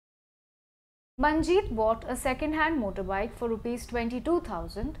Manjeet bought a second-hand motorbike for rupees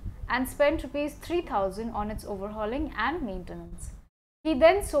 22,000 and spent rupees 3,000 on its overhauling and maintenance. He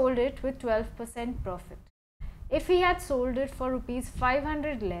then sold it with 12% profit. If he had sold it for rupees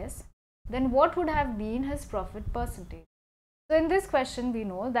 500 less, then what would have been his profit percentage? So in this question we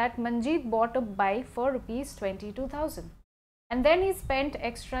know that Manjeet bought a bike for rupees 22,000 and then he spent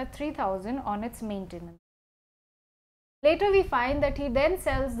extra 3,000 on its maintenance. Later we find that he then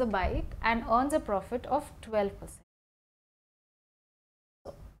sells the bike and earns a profit of 12%.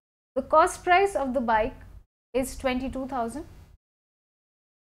 So, the cost price of the bike is 22,000.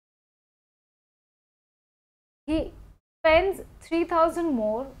 He spends 3,000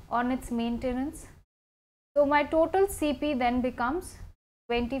 more on its maintenance. So my total CP then becomes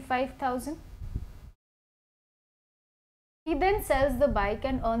 25,000. He then sells the bike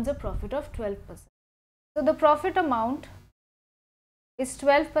and earns a profit of 12%. So the profit amount is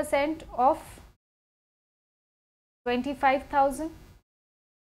 12% of 25,000,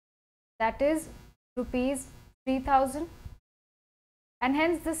 that is rupees 3,000, and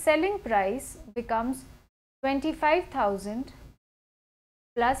hence the selling price becomes 25,000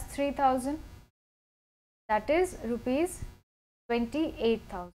 plus 3,000, that is rupees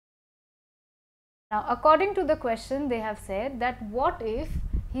 28,000. Now according to the question they have said that what if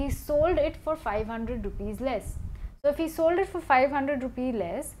he sold it for 500 rupees less. So if he sold it for 500 rupees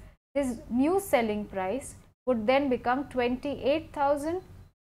less, his new selling price would then become 28,000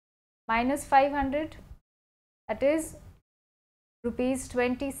 minus 500, that is rupees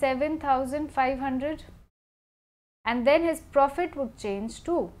 27,500, and then his profit would change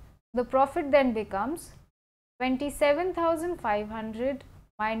too. The profit then becomes 27,500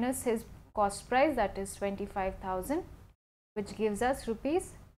 minus his cost price, that is 25,000, which gives us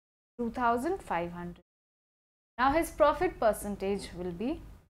rupees 2,500. Now his profit percentage will be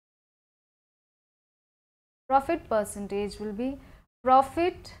profit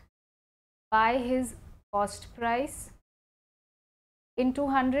by his cost price into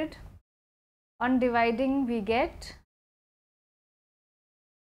 100. On dividing we get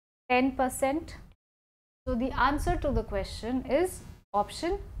 10%. So the answer to the question is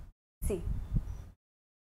option C.